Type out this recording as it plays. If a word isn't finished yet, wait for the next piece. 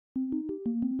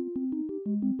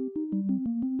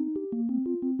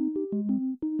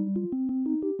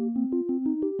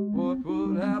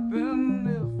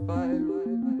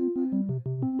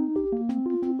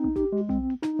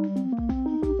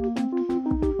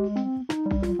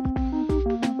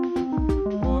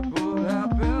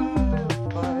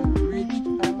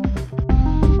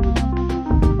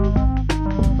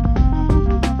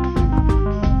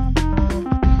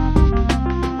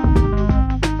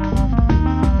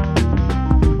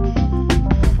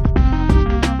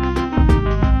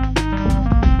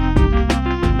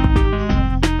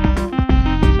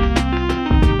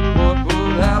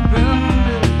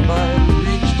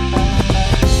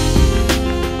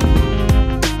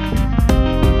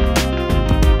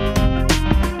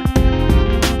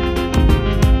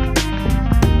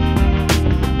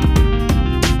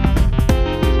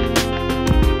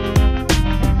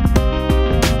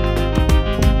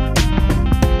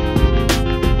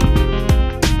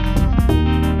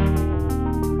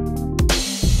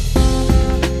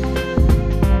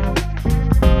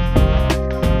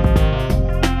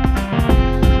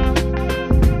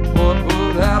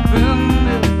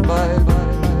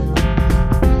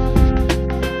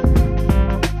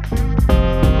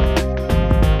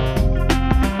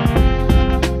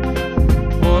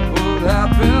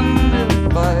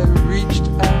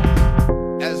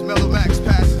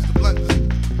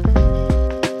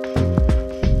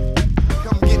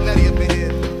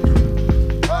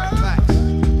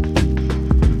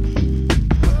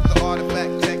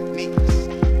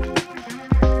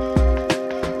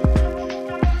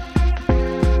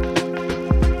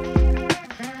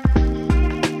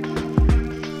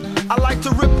like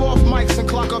to rip off mics and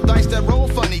clock up dice that roll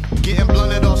funny. Getting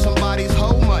blunted off somebody's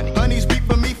whole money. Honeys beat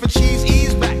for me for cheese,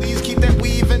 ease back. Please keep that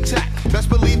weave intact. Best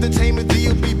believe the tamer D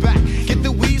will be back. Get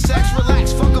the weed sex,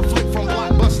 relax. Fuck a flick from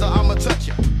Blockbuster, I'ma touch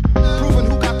ya. Proving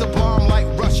who got the bomb like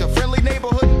Russia. Friendly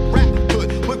neighborhood, rap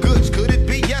hood. With goods, could it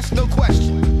be? Yes, no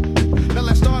question. Now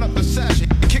let's start up the session.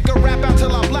 Kick a rap out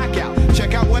till I black out.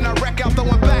 Check out when I wreck out,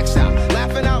 throwing backs out.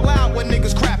 Laughing out loud when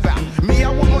niggas crap out. Me, I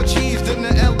want more cheese than the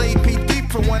LAPD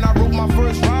from when I wrote my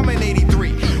first rhyme in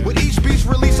 83. With each beach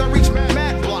release, I reach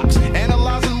mad blocks.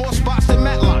 Analyzing more spots than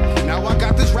Matlock. Now I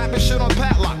got this rapping shit on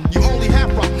padlock. You only half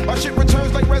rock. My shit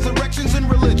returns like resurrections in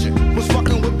religion. Was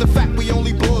fucking with the fact we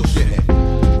only bullshit.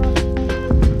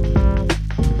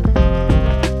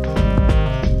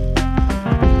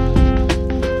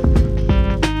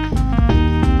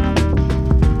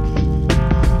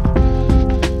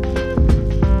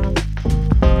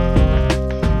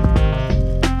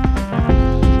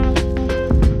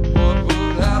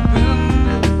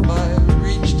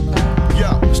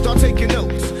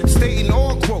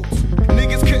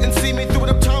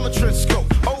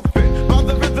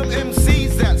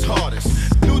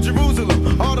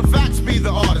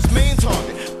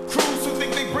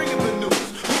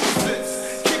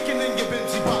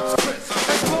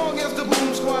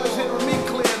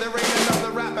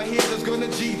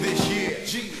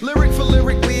 Lyric for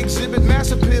lyric, we exhibit mass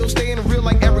appeal, staying real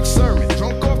like Eric Sermon.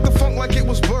 Drunk off the funk like it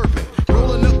was bourbon.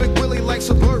 Rolling up Big Willie like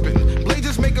Suburban.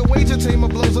 Blazers make a wager, tamer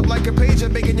blows up like a pager,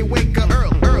 making you wake up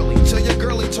early. Tell your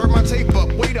girlie, turn my tape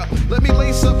up, wait up. Let me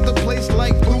lace up the place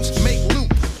like boots, make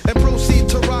loop, and proceed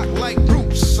to rock like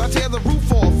Bruce. I tear the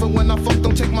roof off, and when I fuck,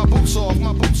 don't take my boots off,